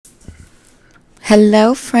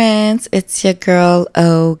Hello, friends. It's your girl,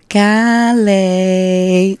 Ogale.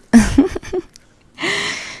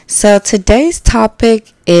 So, today's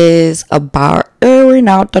topic is about airing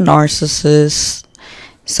out the narcissist.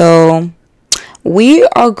 So, we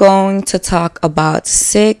are going to talk about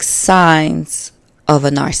 6 signs of a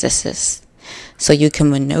narcissist. So, you can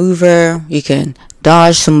maneuver, you can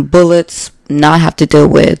dodge some bullets, not have to deal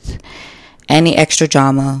with any extra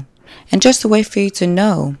drama, and just a way for you to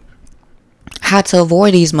know how to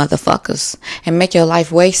avoid these motherfuckers and make your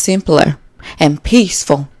life way simpler and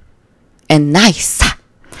peaceful and nice.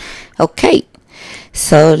 Okay,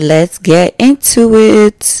 so let's get into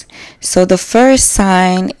it. So the first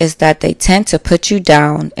sign is that they tend to put you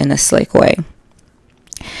down in a slick way.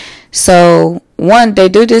 So one, they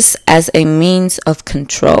do this as a means of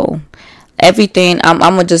control. Everything, I'm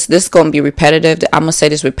gonna just, this is gonna be repetitive. I'm gonna say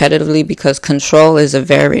this repetitively because control is a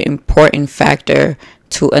very important factor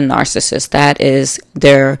to a narcissist. That is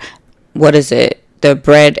their, their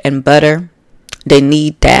bread and butter. They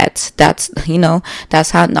need that. That's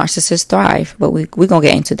how narcissists thrive. But we're gonna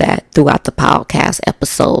get into that throughout the podcast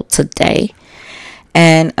episode today.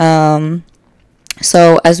 And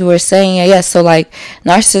so as we were saying, so like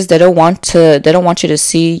narcissists, they don't want you to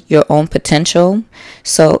see your own potential.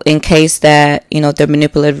 So in case that their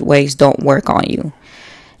manipulative ways don't work on you.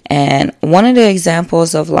 And one of the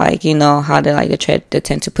examples of how they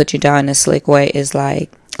tend to put you down in a slick way is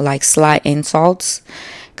like slight insults.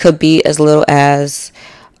 Could be as little as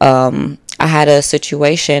I had a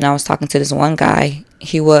situation. I was talking to this one guy.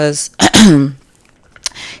 He was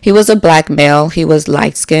he was a black male. He was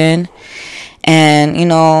light skinned, and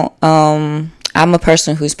I'm a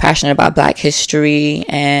person who's passionate about Black history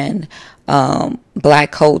and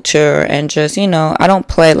Black culture, and just I don't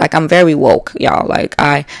play. Like, I'm very woke, y'all. Like,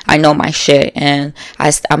 I know my shit, and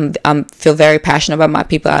I'm feel very passionate about my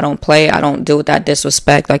people. I don't play. I don't deal with that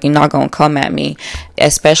disrespect. Like, you're not gonna come at me,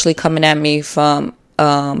 especially coming at me from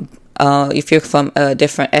if you're from a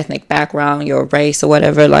different ethnic background, your race or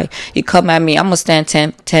whatever. Like, you come at me, I'm gonna stand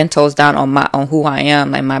 10 toes down on who I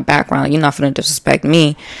am, like my background. You're not gonna disrespect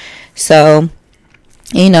me. So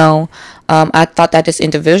I thought that this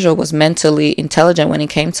individual was mentally intelligent when it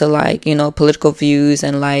came to political views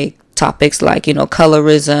and topics like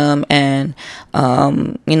colorism and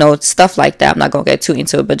stuff like that. I'm not gonna get too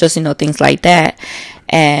into it, but just things like that.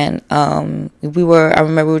 And I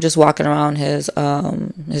remember we were just walking around his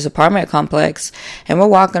apartment complex, and we're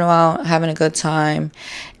walking around having a good time.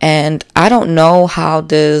 And I don't know how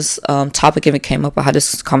this topic even came up or how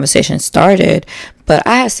this conversation started, but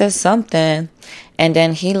I had said something. And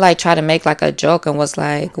then he tried to make a joke and was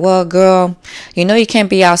like, well, girl, you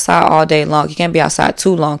can't be outside all day long. You can't be outside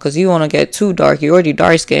too long because you want to get too dark. You're already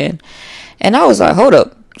dark skinned. And I was like, hold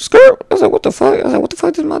up, skirt. I was like, what the fuck? I was like, what the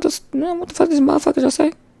fuck this motherfucker just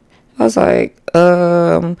say? I was like,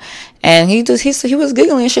 and he was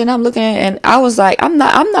giggling and shit. And I'm looking at, and I was like, I'm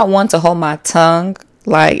not one to hold my tongue.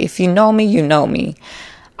 Like, if you know me, you know me.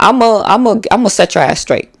 I'm gonna set your ass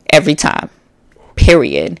straight every time.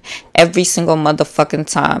 Period. Every single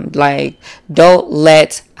motherfucking time. Like, don't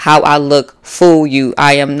let how I look fool you.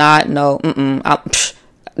 I am not the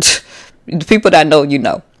people that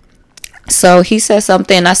know. So he said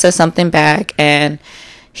something, I said something back, and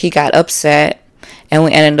he got upset, and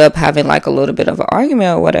we ended up having a little bit of an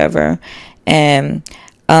argument or whatever. And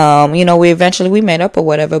we made up or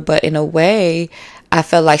whatever, but in a way I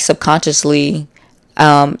felt like subconsciously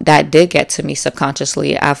that did get to me.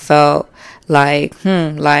 Subconsciously I felt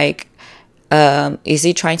is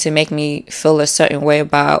he trying to make me feel a certain way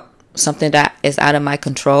about something that is out of my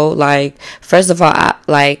control? Like, first of all,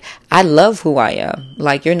 I love who I am.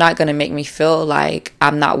 Like, you're not gonna make me feel like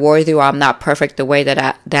I'm not worthy or I'm not perfect the way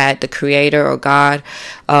that the creator or God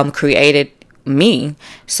created me.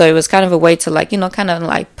 So it was kind of a way to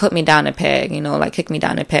put me down a peg, kick me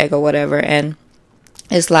down a peg or whatever. And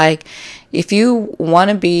it's like, if you want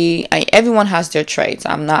to be, everyone has their traits.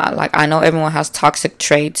 I know everyone has toxic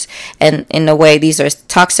traits, and in a way, these are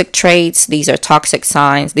toxic traits. These are toxic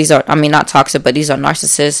signs. These are, not toxic, but these are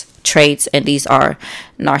narcissist traits, and these are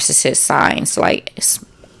narcissist signs.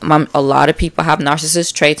 A lot of people have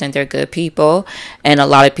narcissist traits and they're good people, and a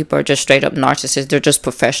lot of people are just straight up narcissists. They're just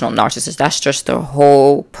professional narcissists. That's just their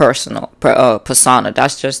whole persona.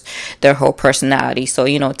 That's just their whole personality. So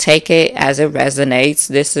take it as it resonates.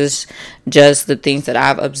 This is just the things that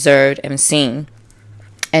I've observed and seen.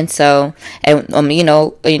 And so, and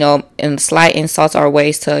and slight insults are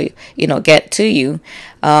ways to get to you.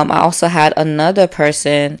 I also had another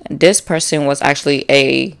person. This person was actually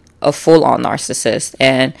a full-on narcissist,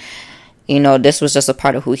 and This was just a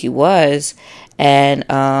part of who he was. And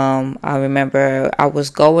I remember I was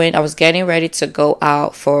getting ready to go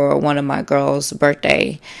out for one of my girls'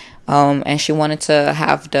 birthday. And she wanted to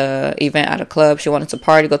have the event at a club. She wanted to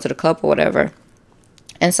party, go to the club or whatever.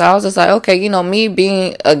 And so I was just like, okay, me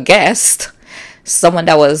being a guest, someone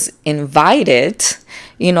that was invited,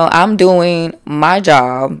 I'm doing my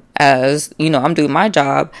job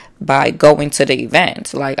by going to the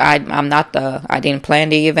event. Like I didn't plan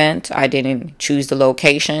the event. I didn't choose the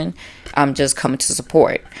location. I'm just coming to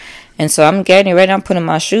support. And so I'm getting ready. I'm putting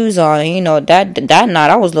my shoes on. And, that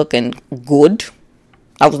night I was looking good.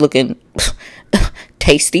 I was looking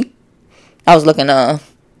tasty. I was looking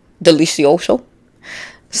delicioso.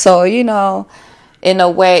 So, in a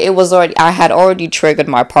way, I had already triggered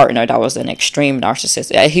my partner that was an extreme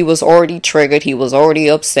narcissist. He was already triggered. He was already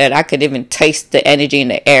upset. I could even taste the energy in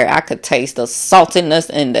the air. I could taste the saltiness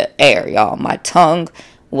in the air, y'all. My tongue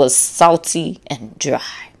was salty and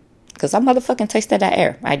dry. Because I motherfucking tasted that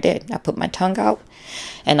air. I did. I put my tongue out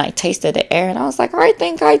and I tasted the air. And I was like, I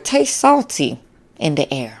think I taste salty in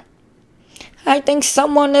the air. I think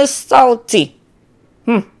someone is salty.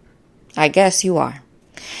 I guess you are.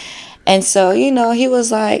 And so, he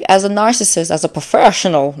was like, as a narcissist, as a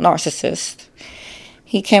professional narcissist,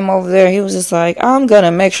 he came over there. He was just like, I'm going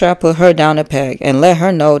to make sure I put her down a peg and let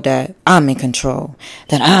her know that I'm in control,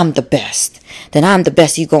 that I'm the best, that I'm the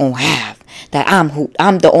best you going to have, that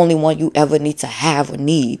I'm the only one you ever need to have or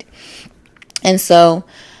need. And so,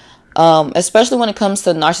 especially when it comes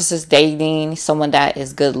to narcissist dating, someone that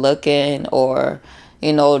is good looking or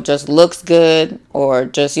just looks good, or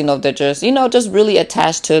just, they're just, just really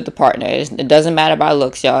attached to the partner. It doesn't matter about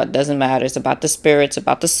looks, y'all. It doesn't matter. It's about the spirit, it's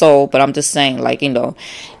about the soul. But I'm just saying, like,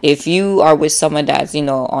 if you are with someone that's,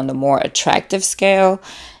 on the more attractive scale,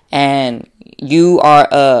 and you are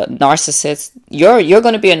a narcissist, you're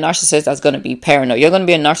going to be a narcissist that's going to be paranoid. You're going to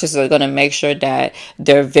be a narcissist that's going to make sure that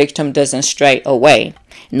their victim doesn't stray away,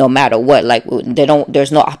 no matter what. Like,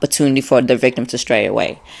 there's no opportunity for the victim to stray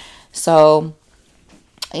away. So,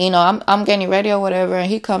 I'm getting ready or whatever, and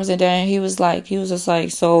he comes in there and he was just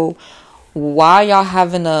like, so why y'all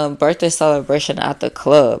having a birthday celebration at the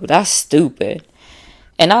club? That's stupid.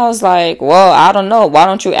 And I was like, well, I don't know. Why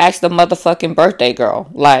don't you ask the motherfucking birthday girl?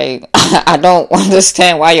 Like, I don't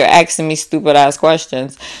understand why you're asking me stupid ass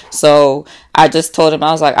questions. So I just told him,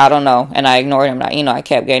 I was like, I don't know. And I ignored him. I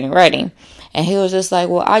kept getting ready. And he was just like,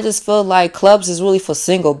 well, I just feel like clubs is really for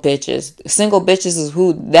single bitches. Single bitches is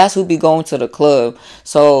who be going to the club.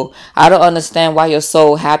 So I don't understand why you're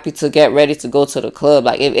so happy to get ready to go to the club.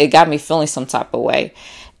 Like, it got me feeling some type of way.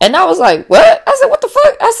 And I was like, what? I said, what the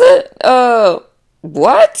fuck? I said,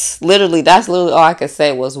 what? Literally, that's literally all I could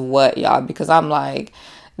say was what, y'all. Because I'm like,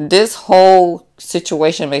 this whole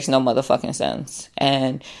situation makes no motherfucking sense.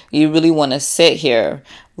 And you really want to sit here,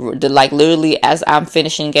 like, literally as I'm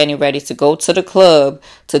finishing getting ready to go to the club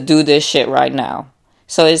to do this shit right now.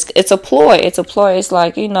 So it's a ploy. It's a ploy. It's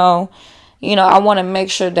like, I want to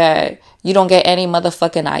make sure that you don't get any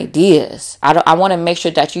motherfucking ideas. I want to make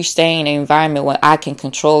sure that you stay in an environment where I can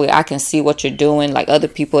control it. I can see what you're doing. Like, other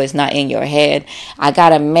people is not in your head. I got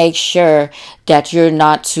to make sure that you're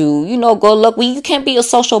not to, go look. Well, you can't be a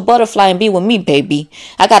social butterfly and be with me, baby.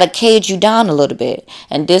 I got to cage you down a little bit.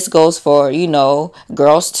 And this goes for,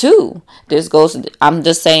 girls too. I'm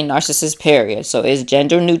just saying narcissist, period. So it's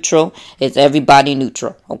gender neutral. It's everybody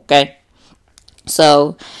neutral. Okay.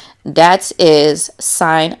 So that is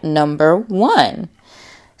sign number 1.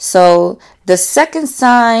 So the second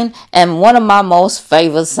sign, and one of my most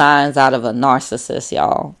favorite signs out of a narcissist,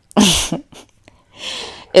 y'all,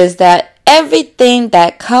 is that everything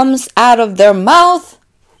that comes out of their mouth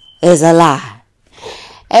is a lie.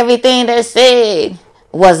 Everything they said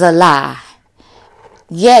was a lie.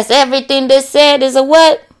 Yes, everything they said is a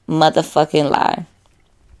what? Motherfucking lie.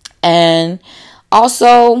 And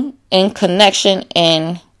also in connection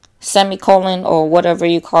in semicolon or whatever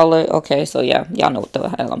you call it. Okay, so yeah, y'all know what the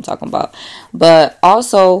hell I'm talking about. But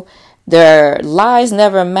also, their lies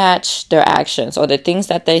never match their actions, or the things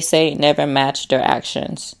that they say never match their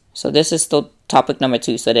actions. So this is still topic number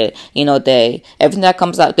 2. So that, everything that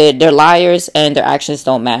comes out, they're liars and their actions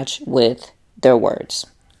don't match with their words.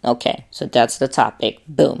 Okay, so that's the topic.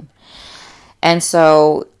 Boom. And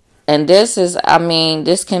so, and this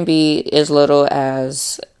can be as little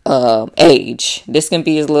as age. This can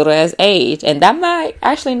be as little as age, and that might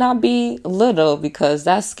actually not be little, because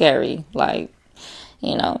that's scary. Like,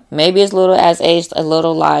 maybe as little as age, a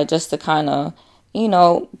little lie, just to kind of,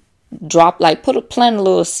 drop, like plant a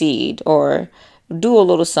little seed, or do a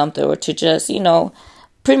little something, or to just,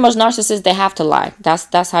 pretty much narcissists, they have to lie.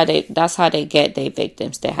 That's how they get their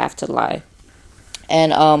victims. They have to lie.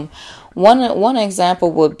 And one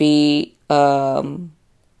example would be one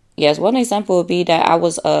example would be that I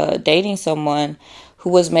was dating someone who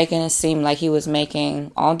was making it seem like he was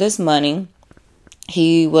making all this money.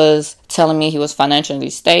 He was telling me he was financially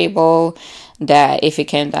stable, that if it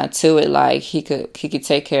came down to it, like he could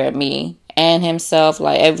take care of me and himself,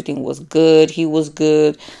 like everything was good. He was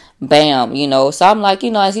good. Bam, So I'm like,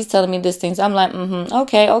 as he's telling me these things, I'm like,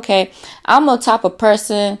 okay. I'm a type of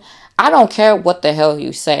person, I don't care what the hell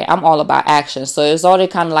you say. I'm all about action. So it's already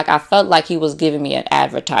kind of like I felt like he was giving me an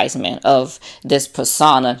advertisement of this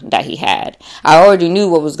persona that he had. I already knew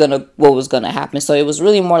what was gonna happen. So it was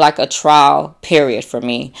really more like a trial period for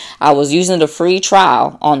me. I was using the free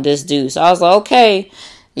trial on this dude. So I was like, okay,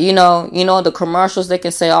 the commercials, they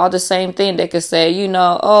can say all the same thing. They can say,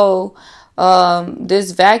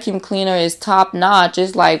 this vacuum cleaner is top notch.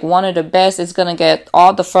 It's like one of the best. It's gonna get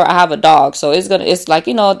all the fur. I have a dog, so it's like,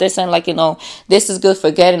 they're saying like, this is good for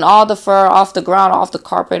getting all the fur off the ground, off the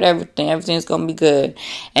carpet, everything's gonna be good.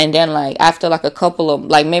 And then like after like a couple of,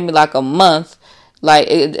 like maybe like a month, like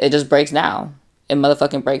it just breaks down. It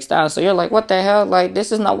motherfucking breaks down. So you're like, what the hell? Like,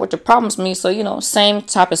 this is not what you promised me. So same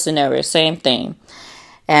type of scenario, same thing.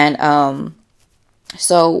 And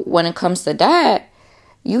so when it comes to that,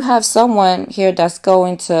 you have someone here that's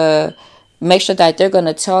going to make sure that they're going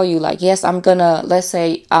to tell you, like, yes, let's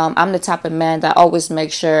say I'm the type of man that always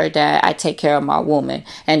makes sure that I take care of my woman.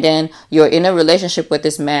 And then you're in a relationship with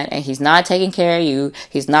this man and he's not taking care of you.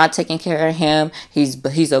 He's not taking care of him.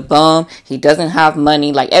 He's a bum. He doesn't have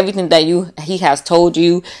money. Like everything that he has told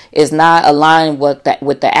you is not aligned with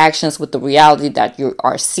the actions, with the reality that you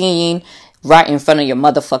are seeing right in front of your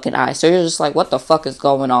motherfucking eyes. So you're just like, what the fuck is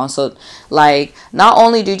going on? So like, not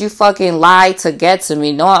only did you fucking lie to get to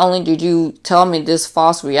me, not only did you tell me this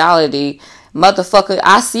false reality, motherfucker,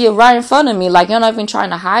 I see it right in front of me. Like, you're not even trying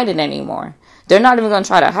to hide it anymore. They're not even gonna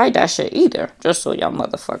try to hide that shit either, just so y'all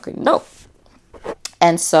motherfucking know.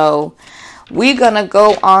 And so we're gonna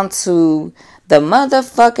go on to the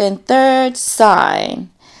motherfucking third sign,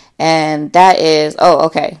 and that is,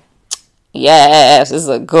 okay, yes, this is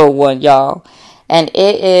a good one, y'all. And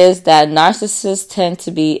it is that narcissists tend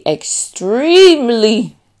to be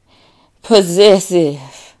extremely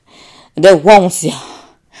possessive. They want you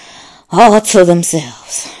all to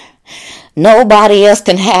themselves. Nobody else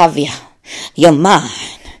can have you. You're mine.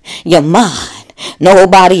 You're mine.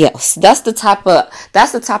 Nobody else. That's the type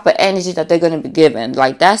of energy that they're going to be given.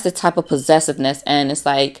 Like, that's the type of possessiveness. And it's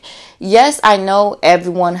like, yes, I know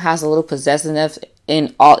everyone has a little possessiveness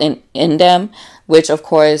in them, which of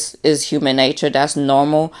course is human nature. That's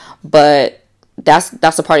normal, but that's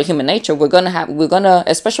a part of human nature. We're gonna,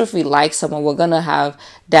 especially if we like someone, we're gonna have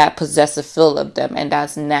that possessive feel of them, and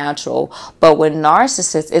that's natural. But with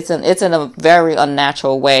narcissists, it's in a very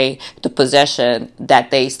unnatural way, the possession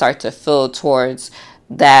that they start to feel towards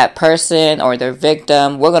that person or their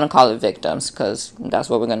victim. We're gonna call it victims because that's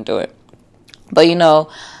what we're gonna do it. But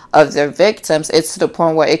of their victims, it's to the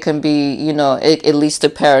point where it can be, it leads to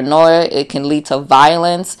paranoia. It can lead to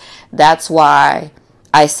violence. That's why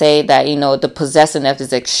I say that, the possessiveness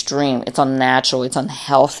is extreme. It's unnatural. It's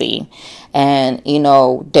unhealthy. And,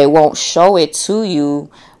 they won't show it to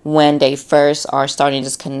you when they first are starting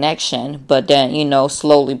this connection. But then,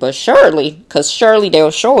 slowly but surely, because surely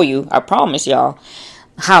they'll show you, I promise y'all,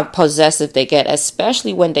 how possessive they get,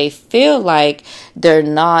 especially when they feel like they're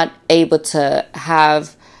not able to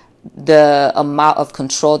have the amount of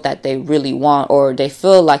control that they really want, or they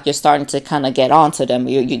feel like you're starting to kind of get onto them.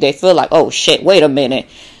 They feel like, oh shit, wait a minute,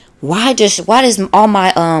 why does all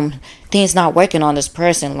my things not working on this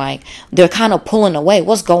person? Like, they're kind of pulling away.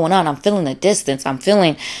 What's going on? I'm feeling a distance. I'm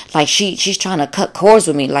feeling like she's trying to cut cords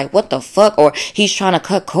with me. Like, what the fuck? Or he's trying to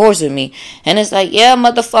cut cords with me. And it's like, yeah,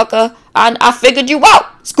 motherfucker, I figured you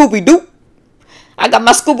out, Scooby-Doo. I got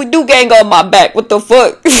my Scooby-Doo gang on my back. What the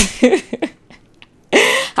fuck?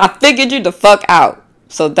 I figured you the fuck out.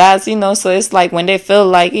 So that's, so it's like when they feel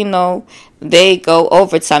like, they go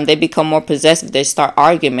overtime, they become more possessive, they start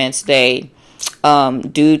arguments, they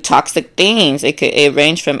do toxic things. It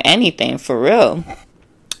range from anything, for real.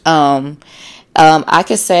 I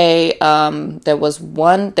could say there was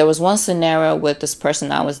one scenario with this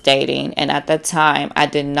person I was dating, and at that time I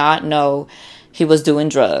did not know he was doing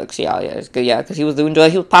drugs. Yeah, because he was doing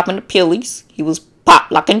drugs. He was popping the pillies. He was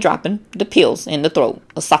locking, dropping the pills in the throat,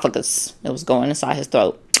 esophagus. It was going inside his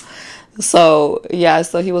throat. So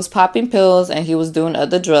he was popping pills and he was doing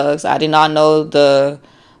other drugs. I did not know the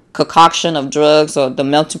concoction of drugs or the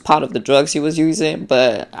melting pot of the drugs he was using,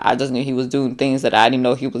 but I just knew he was doing things that I didn't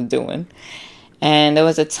know he was doing. And there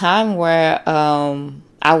was a time where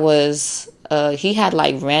he had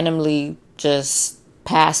like randomly just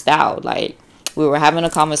passed out. Like, we were having a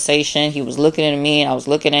conversation. He was looking at me and I was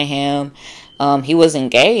looking at him. He was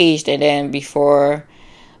engaged, and then before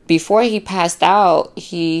he passed out,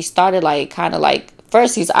 he started like kind of like,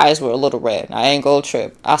 first his eyes were a little red. I ain't gonna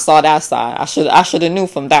trip. I saw that sign. I should have knew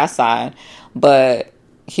from that sign. But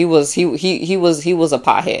he was a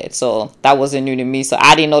pothead, so that wasn't new to me. So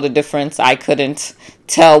I didn't know the difference. I couldn't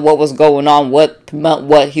tell what was going on,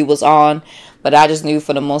 what he was on. But I just knew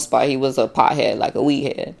for the most part he was a pothead, like a weed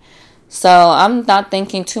head. So I'm not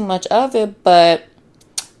thinking too much of it, but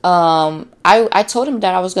I told him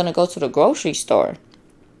that I was gonna go to the grocery store.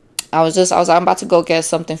 I'm about to go get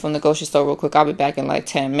something from the grocery store real quick. I'll be back in like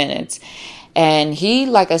 10 minutes. And he,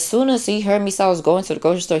 like, as soon as he heard me say I was going to the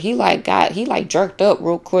grocery store, he jerked up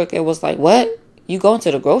real quick. It was like, what? You going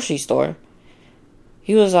to the grocery store?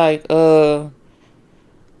 He was like,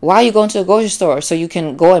 why are you going to the grocery store? So you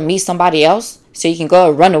can go and meet somebody else? So you can go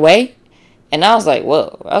and run away? And I was like,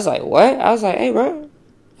 whoa. I was like, what? I was like, hey, bro.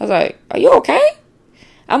 I was like, are you okay?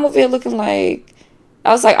 I'm over here looking like,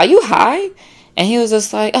 I was like, are you high? And he was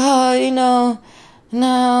just like, no.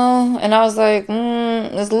 And I was like,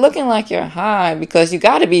 it's looking like you're high, because you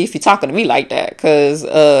got to be if you're talking to me like that. Because,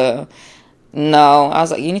 no. I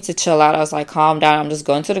was like, you need to chill out. I was like, calm down. I'm just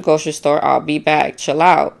going to the grocery store. I'll be back. Chill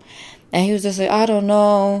out. And he was just like, I don't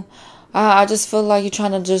know. I just feel like you're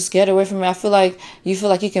trying to just get away from me. I feel like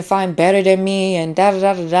you can find better than me, and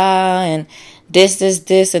da-da-da-da-da, and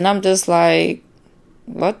this. And I'm just like,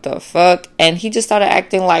 what the fuck? And he just started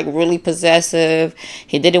acting like really possessive.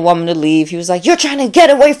 He didn't want me to leave. He was like, you're trying to get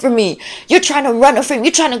away from me. You're trying to run away from me.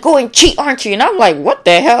 You're trying to go and cheat, aren't you? And I'm like, what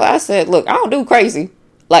the hell? I said, look, I don't do crazy.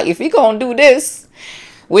 Like, if you're going to do this,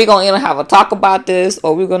 we're going to either have a talk about this,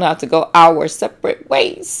 or we're going to have to go our separate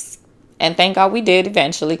ways. And thank God we did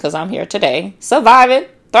eventually, because I'm here today, surviving,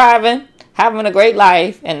 thriving, having a great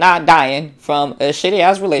life, and not dying from a shitty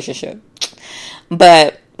ass relationship.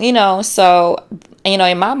 But, so,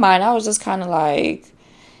 in my mind, I was just kind of like,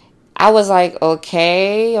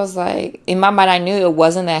 okay. I was like, in my mind, I knew it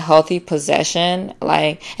wasn't a healthy possession.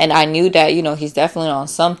 Like, and I knew that, he's definitely on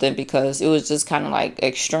something, because it was just kind of like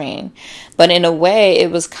extreme. But in a way, it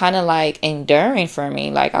was kind of like enduring for me.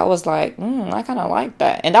 Like, I was like, I kind of like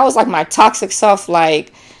that. And that was like my toxic self,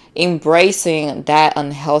 like embracing that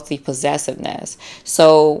unhealthy possessiveness.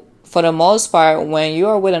 So for the most part, when you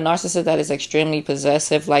are with a narcissist that is extremely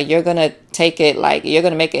possessive, like, you're going to take it, like, you're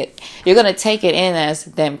going to take it in as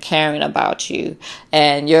them caring about you.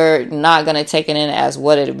 And you're not going to take it in as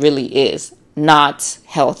what it really is. Not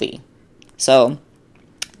healthy. So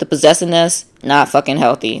the possessiveness, not fucking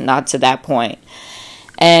healthy. Not to that point.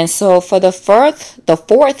 And so for the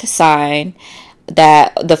fourth sign of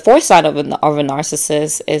a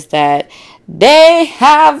narcissist is that they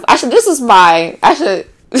have, I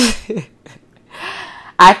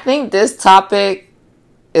think this topic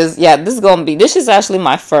is, this is actually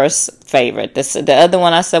my first favorite. The other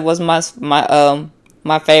one I said was my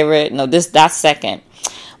favorite. No, that's second.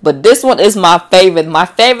 But this one is my favorite. My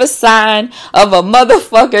favorite sign of a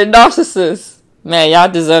motherfucking narcissist. Man, y'all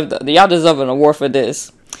deserve an award for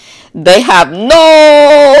this. They have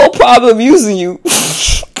no problem using you.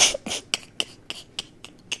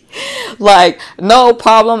 Like, no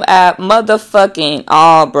problem at motherfucking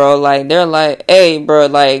all, bro. Like, they're like, hey, bro,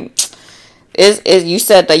 like, is you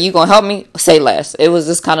said that you gonna help me? Say less. It was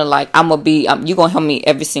just kind of like, you gonna help me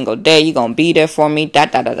every single day. You gonna be there for me.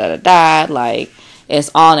 Like,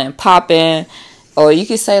 it's on and popping. Or you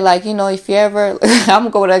could say, like, if you ever, I'm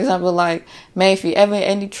gonna go with an example, like, man, if you ever in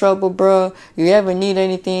any trouble, bro, you ever need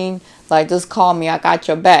anything, like, just call me. I got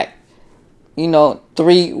your back.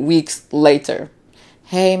 3 weeks later.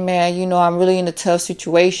 Hey, man, I'm really in a tough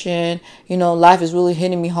situation. Life is really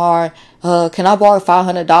hitting me hard. Can I borrow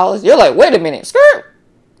 $500? You're like, wait a minute. Skirt.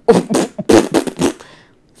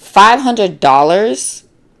 $500?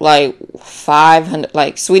 Like, 500,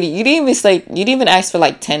 like, sweetie, you didn't even ask for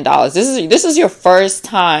like $10. This is your first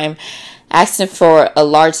time asking for a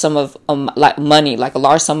large sum of like money, like a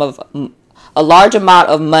large amount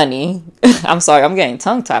of money. I'm sorry, I'm getting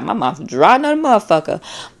tongue tied. My mouth's dry, not a motherfucker.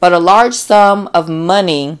 But a large sum of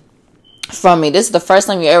money from me. This is the first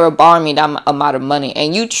time you ever borrow me that amount of money,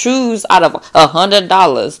 and you choose out of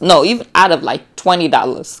 $100, no, even out of like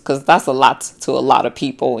 $20, because that's a lot to a lot of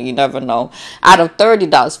people. You never know. Out of $30,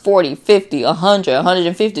 $40, $50, $100,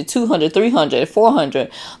 $150, $200, $300, $400,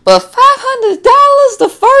 but $500 the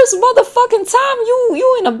first motherfucking time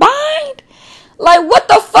you in a bind. Like, what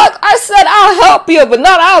the fuck? I said I'll help you, but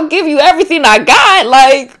not I'll give you everything I got.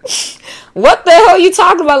 Like, What the hell you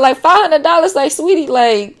talking about? Like $500, like, sweetie,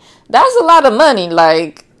 like, that's a lot of money.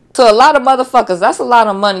 Like, to a lot of motherfuckers, that's a lot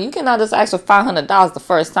of money. You cannot just ask for $500 the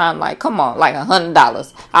first time. Like, come on, like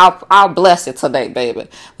 $100. I'll bless it today, baby.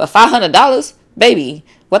 But $500, baby,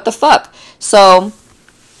 what the fuck? So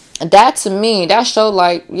that, to me, that showed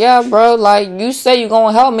like, yeah, bro, like, you say you're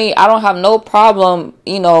gonna help me. I don't have no problem,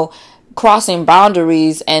 crossing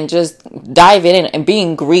boundaries and just diving in and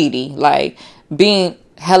being greedy, like being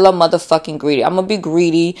hella motherfucking greedy. I'm gonna be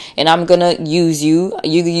greedy and I'm gonna use you.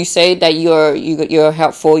 You say that you're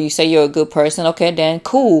helpful. You say you're a good person. Okay, then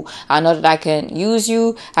cool. I know that I can use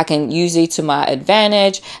you. I can use it to my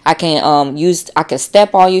advantage. I can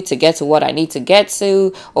step on you to get to what I need to get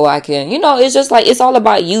to, or I can, it's just like, it's all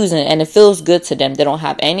about using, and it feels good to them. They don't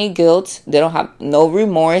have any guilt. They don't have no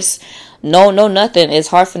remorse. No, nothing. It's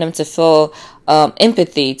hard for them to feel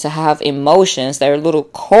empathy, to have emotions. They're a little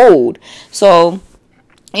cold. So,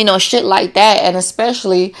 shit like that. And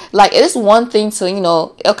especially, like, it's one thing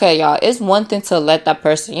to, okay, y'all, it's one thing to let that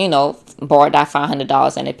person, borrow that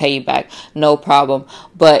 $500 and they pay you back. No problem.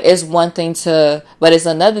 But it's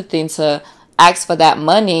another thing to ask for that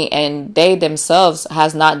money and they themselves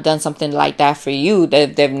has not done something like that for you.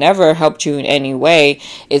 They've never helped you in any way.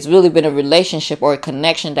 It's really been a relationship or a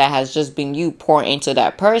connection that has just been you pouring into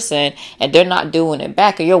that person, and they're not doing it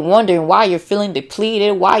back. And you're wondering why you're feeling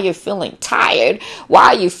depleted, why you're feeling tired,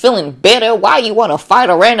 why you feeling bitter, why you want to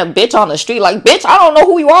fight a random bitch on the street. Like, bitch, I don't know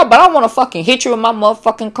who you are, but I want to fucking hit you in my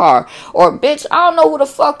motherfucking car. Or, bitch, I don't know who the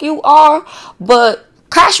fuck you are, but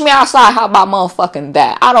crash me outside. How about motherfucking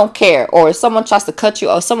that? I don't care. Or if someone tries to cut you,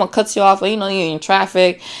 or someone cuts you off, or you're in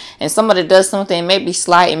traffic, and somebody does something, maybe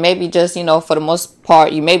slight, and maybe just, for the most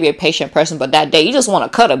part, you may be a patient person, but that day you just want to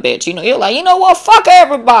cut a bitch. You're like, you know what? Fuck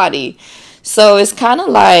everybody. So it's kind of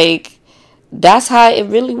like, that's how it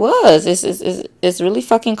really was. It's really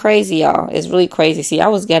fucking crazy, y'all. It's really crazy. See, I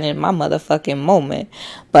was getting my motherfucking moment,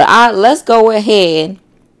 but let's go ahead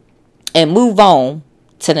and move on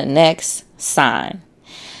to the next sign.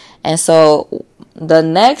 And so the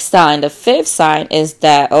next sign, the fifth sign, is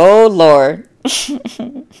that, oh Lord,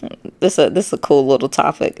 this is a cool little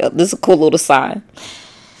topic. This is a cool little sign.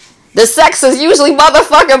 The sex is usually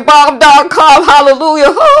motherfucking bomb.com.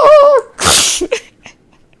 Hallelujah.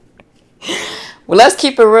 Well, let's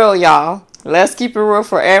keep it real, y'all. Let's keep it real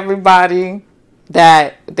for everybody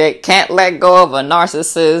that can't let go of a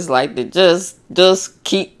narcissist. Like, they just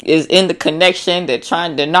keep is in the connection.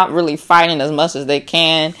 They're not really fighting as much as they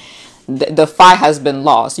can. The fight has been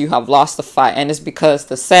lost. You have lost the fight, and it's because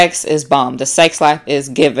the sex is bomb. The sex life is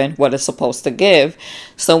given what it's supposed to give.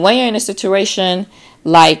 So when you're in a situation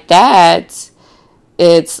like that,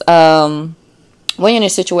 it's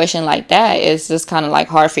just kind of like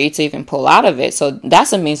hard for you to even pull out of it. So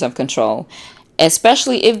that's a means of control.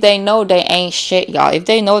 Especially if they know they ain't shit, y'all. If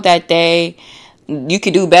they know that you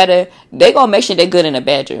could do better, they're going to make sure they're good in the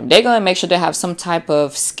bedroom. They're going to make sure they have some type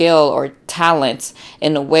of skill or talent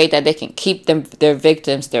in a way that they can keep their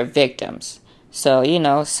victims. So,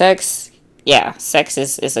 sex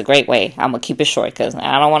is a great way. I'm going to keep it short because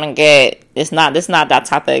I don't want to it's not that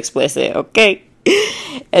type of explicit, okay?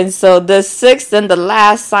 And so the sixth and the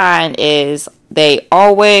last sign is they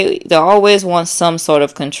always want some sort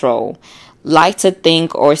of control. Like to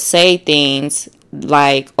think or say things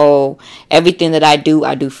like, oh, everything that I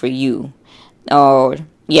do for you. Or,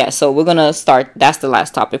 yeah, so we're going to start. That's the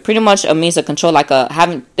last topic. Pretty much a means of control, like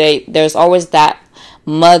there's always that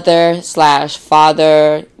mother/father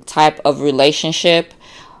type of relationship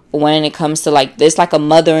when it comes to, like, it's like a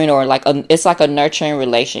mothering or it's like a nurturing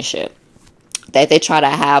relationship that they try to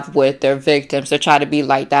have with their victims. They try to be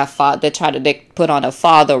like that father. They put on a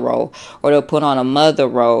father role or they'll put on a mother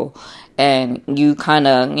role. And you kind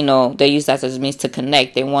of, they use that as a means to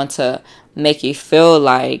connect. They want to make you feel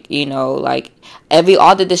like, like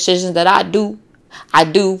all the decisions that I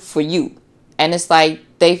do for you. And it's like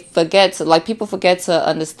people forget to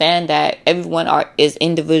understand that everyone is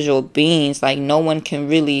individual beings. Like, no one can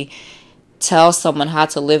really tell someone how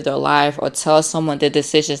to live their life or tell someone the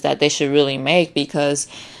decisions that they should really make, because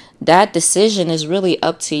that decision is really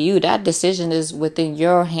up to you. That decision is within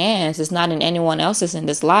your hands. It's not in anyone else's in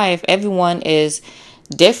this life. Everyone is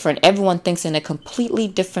different. Everyone thinks in a completely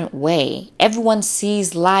different way. Everyone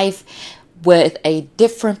sees life with a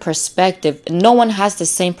different perspective. No one has the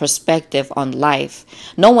same perspective on life.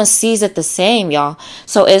 No one sees it the same, y'all.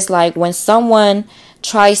 So it's like when someone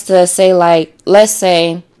tries to say, like, let's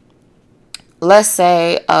say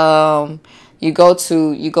you go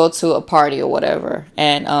to a party or whatever,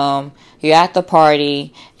 and you're at the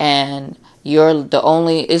party, and you're the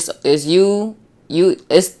only is you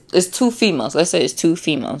it's two females. Let's say it's two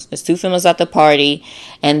females. It's two females at the party,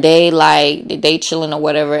 and they chilling or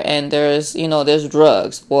whatever. And there's there's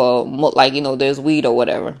drugs. Well, like there's weed or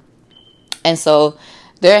whatever. And so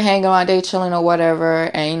they're hanging around, they chilling or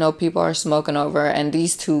whatever, and people are smoking over. And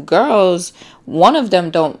these two girls, one of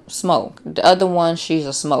them don't smoke. The other one, she's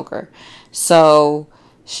a smoker. So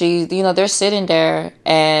they're sitting there,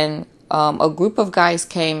 and a group of guys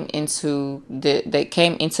came into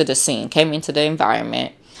the scene, came into the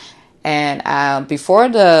environment. And before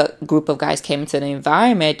the group of guys came into the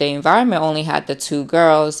environment only had the two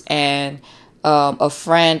girls and a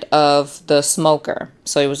friend of the smoker.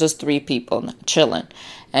 So it was just three people chilling.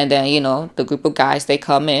 And then, the group of guys, they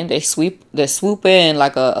come in, they swoop in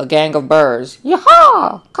like a gang of birds.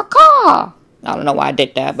 Yaha! Caw! I don't know why I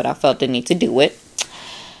did that, but I felt the need to do it.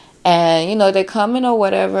 And, they come in or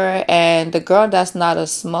whatever, and the girl that's not a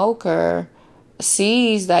smoker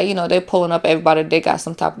sees that, they're pulling up everybody. They got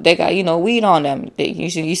weed on them.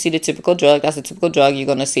 You see the typical drug. That's a typical drug you're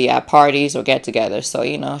going to see at parties or get-togethers. So,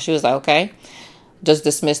 she was like, okay, just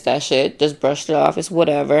dismiss that shit. Just brush it off. It's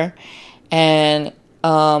whatever. And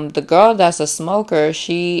the girl that's a smoker,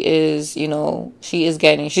 she's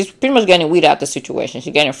pretty much getting weed out the situation.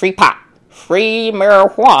 She's getting free pop. Free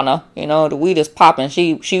marijuana, the weed is popping.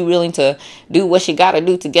 She willing to do what she got to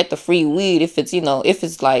do to get the free weed. If it's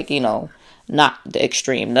like, not the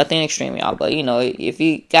extreme, nothing extreme, y'all. But, if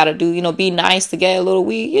you got to do, be nice to get a little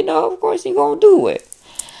weed, of course you're going to do it.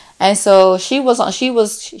 And so she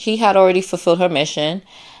had already fulfilled her mission,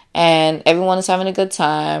 and everyone is having a good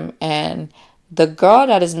time. And the girl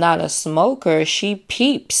that is not a smoker, she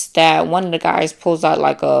peeps that one of the guys pulls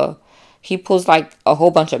out he pulls like a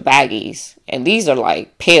whole bunch of baggies, and these are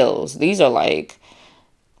like pills. These are like,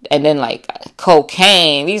 and then like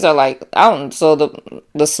cocaine. These are like, so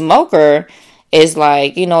the smoker is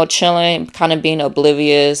like, chilling, kind of being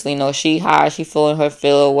oblivious. She high, she feeling her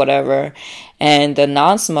feel, whatever. And the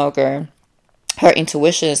non-smoker, her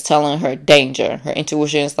intuition is telling her danger. Her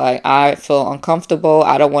intuition is like, I feel uncomfortable.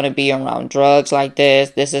 I don't want to be around drugs like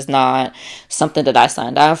this. This is not something that I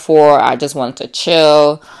signed up for. I just wanted to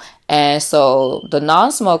chill. And so the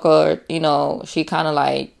non-smoker, she kind of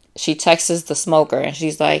like, she texts the smoker and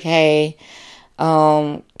she's like, hey,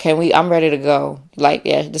 I'm ready to go. Like,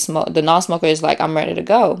 yeah, the non-smoker is like, I'm ready to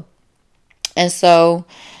go. And so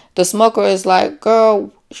the smoker is like,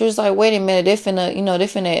 girl, she was like, wait a minute, they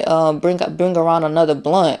finna bring around another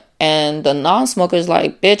blunt. And the non-smoker is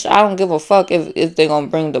like, bitch, I don't give a fuck if they're gonna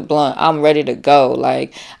bring the blunt. I'm ready to go.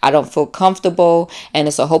 Like, I don't feel comfortable, and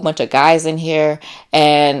it's a whole bunch of guys in here.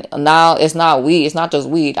 And now it's not weed. It's not just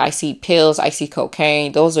weed. I see pills. I see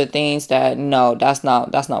cocaine. Those are things that, no, that's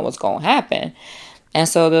not what's gonna happen. And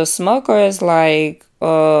so the smoker is like,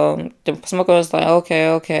 okay,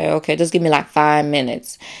 just give me like 5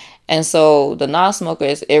 minutes. And so the non-smoker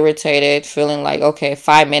is irritated, feeling like, okay,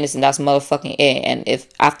 5 minutes and that's motherfucking it. And if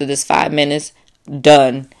after this 5 minutes,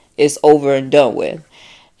 done, it's over and done with.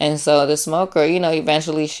 And so the smoker,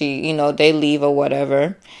 eventually she, they leave or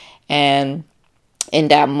whatever. And in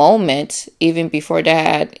that moment, even before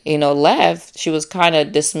Dad, left, she was kind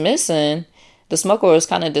of dismissing, the smoker was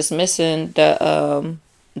kind of dismissing the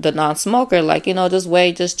non-smoker, like, just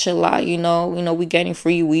wait, just chill out, we getting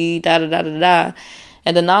free weed, da-da-da-da-da.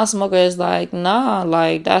 And the non-smoker is like, nah,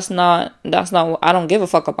 like, that's not, I don't give a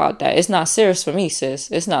fuck about that. It's not serious for me, sis.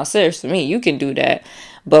 It's not serious for me. You can do that.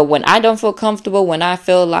 But when I don't feel comfortable, when I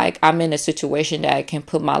feel like I'm in a situation that can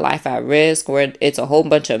put my life at risk, where it's a whole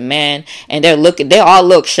bunch of men and they all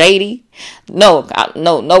look shady. No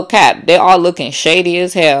cap. They all looking shady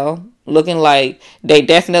as hell. Looking like they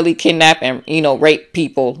definitely kidnap and, rape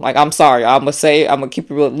people. Like, I'm sorry. I'm going to keep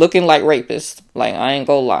it real. Looking like rapists. Like, I ain't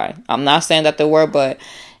gonna lie. I'm not saying that they were, but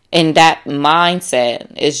in that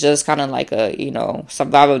mindset, it's just kind of like a,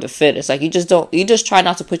 survival of the fittest. Like, you just try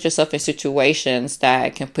not to put yourself in situations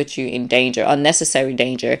that can put you in danger, unnecessary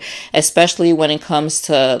danger, especially when it comes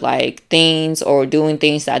to like things or doing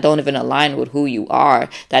things that don't even align with who you are,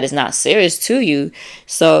 that is not serious to you.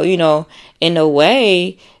 So, in a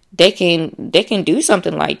way, they can do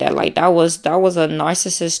something like that. Like, that was a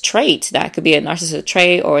narcissist trait. That could be a narcissist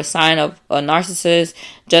trait or a sign of a narcissist,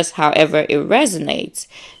 just however it resonates.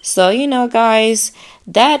 So, guys,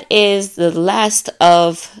 that is the last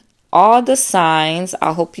of all the signs.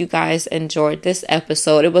 I hope you guys enjoyed this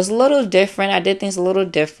episode. It was a little different. I did things a little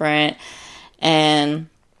different, and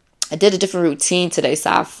I did a different routine today, so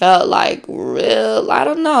I felt like I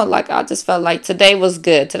don't know, like I just felt like today was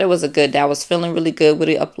good. Today was a good day. I was feeling really good,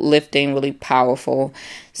 really uplifting, really powerful.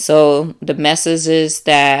 So the messages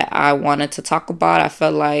that I wanted to talk about, I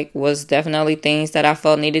felt like was definitely things that I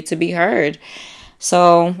felt needed to be heard.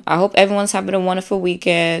 So I hope everyone's having a wonderful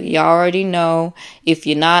weekend. Y'all already know, if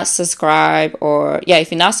you're not subscribed,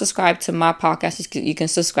 if you're not subscribed to my podcast, you can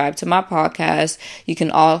subscribe to my podcast. You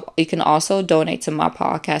can also donate to my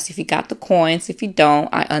podcast if you got the coins. If you don't,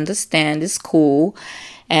 I understand. It's cool.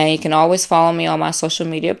 And you can always follow me on my social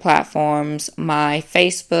media platforms. My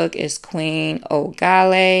Facebook is Queen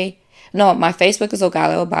Ogale. No, my Facebook is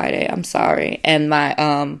Ogale Obide. I'm sorry. And my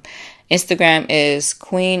Instagram is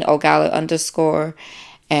Queen Ogale _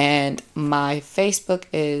 and my Facebook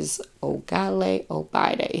is Ogale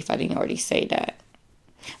Obide, if I didn't already say that.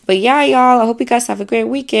 But yeah, y'all, I hope you guys have a great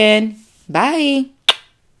weekend. Bye.